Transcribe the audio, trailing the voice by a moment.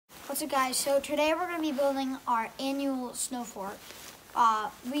What's up, guys? So today we're going to be building our annual snow fort.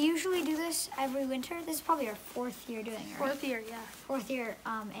 We usually do this every winter. This is probably our fourth year doing it, right? Fourth year, yeah. Fourth year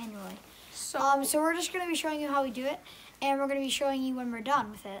annually. So we're just going to be showing you how we do it, and we're going to be showing you when we're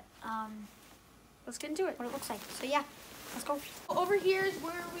done with it. Let's get into it. What it looks like. So yeah, let's go. Over here is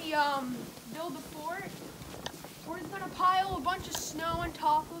where we build the fort. We're just gonna pile a bunch of snow on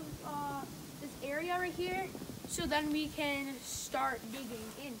top of this area right here, so then we can start digging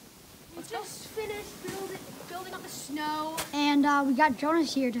in. We just finished building up the snow. And we got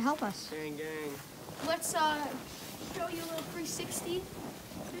Jonas here to help us. Gang, gang. Let's show you a little 360.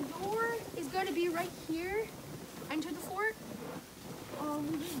 The door is going to be right here into the fort.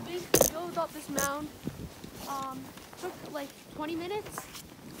 We just basically built up this mound. Took like 20 minutes.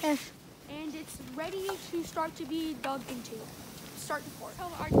 And it's ready to start to be dug into. Start the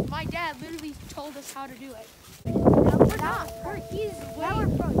fort. My dad literally told us how to do it.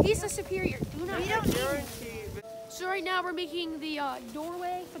 He's the superior. We don't need. So right now we're making the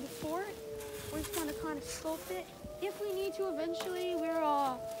doorway for the fort. We're just gonna kind of sculpt it. If we need to, eventually we're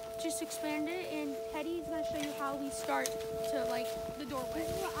just expand it. And Teddy's gonna show you how we start to like the doorway. This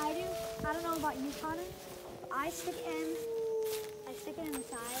is what I do. I don't know about you, Connor. I stick it in the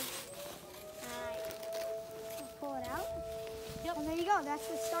side. I pull it out. Yep. And there you go. That's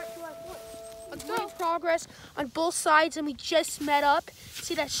the start to our fort. Let's go. Progress on both sides, and we just met up.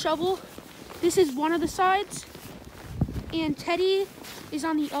 See that shovel? This is one of the sides, and Teddy is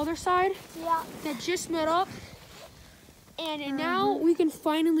on the other side. Yeah. That just met up, and now we can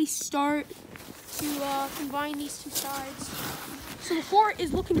finally start to combine these two sides. So the fort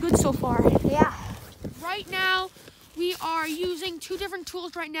is looking good so far. Yeah. Right now, we are using two different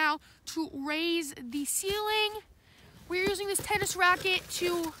tools right now to raise the ceiling. We're using this tennis racket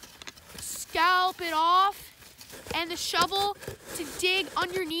to scalp it off, and the shovel to dig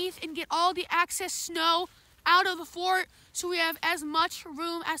underneath and get all the excess snow out of the fort so we have as much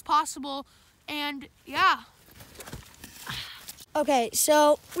room as possible. And yeah. Okay,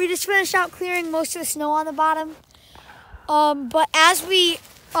 so we just finished out clearing most of the snow on the bottom. But as we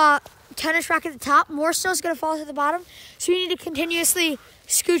tennis racket at the top, more snow is going to fall to the bottom, so we need to continuously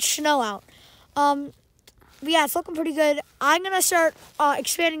scooch snow out. But yeah, it's looking pretty good. I'm going to start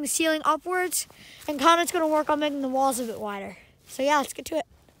expanding the ceiling upwards, and Connor's going to work on making the walls a bit wider. So yeah, let's get to it.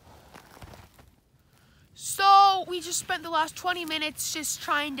 So we just spent the last 20 minutes just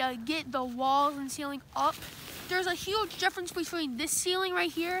trying to get the walls and ceiling up. There's a huge difference between this ceiling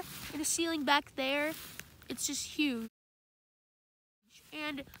right here and the ceiling back there. It's just huge.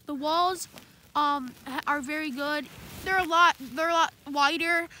 And the walls are very good. They're a lot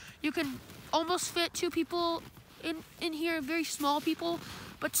wider. You can almost fit two people in here, very small people.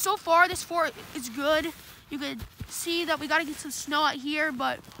 But so far this fort is good. You could see that we gotta get some snow out here,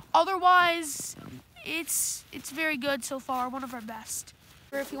 but otherwise it's very good so far, one of our best.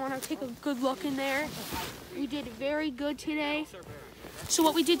 If you want to take a good look in there, we did very good today. So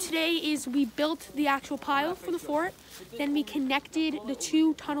what we did today is we built the actual pile for the fort, then we connected the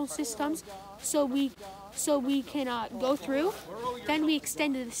two tunnel systems so we can go through. Then we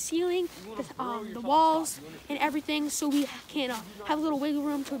extended the ceiling, the walls, and everything so we can have a little wiggle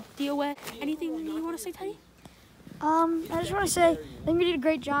room to deal with. Anything you want to say, Teddy? I just want to say, I think we did a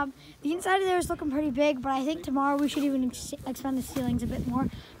great job. The inside of there is looking pretty big, but I think tomorrow we should even expand the ceilings a bit more,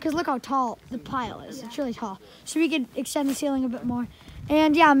 because look how tall the pile is. It's really tall. So we could extend the ceiling a bit more.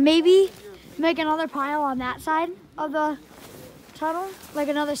 And yeah, maybe make another pile on that side of the tunnel, like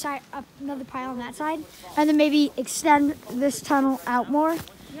another pile on that side, and then maybe extend this tunnel out more.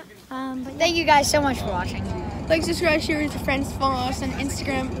 But thank you guys so much for watching. Like, subscribe, share with your friends, follow us on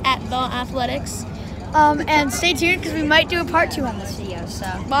Instagram at The Athletics. And stay tuned because we might do a part 2 on this video. So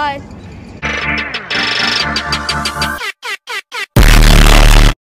bye.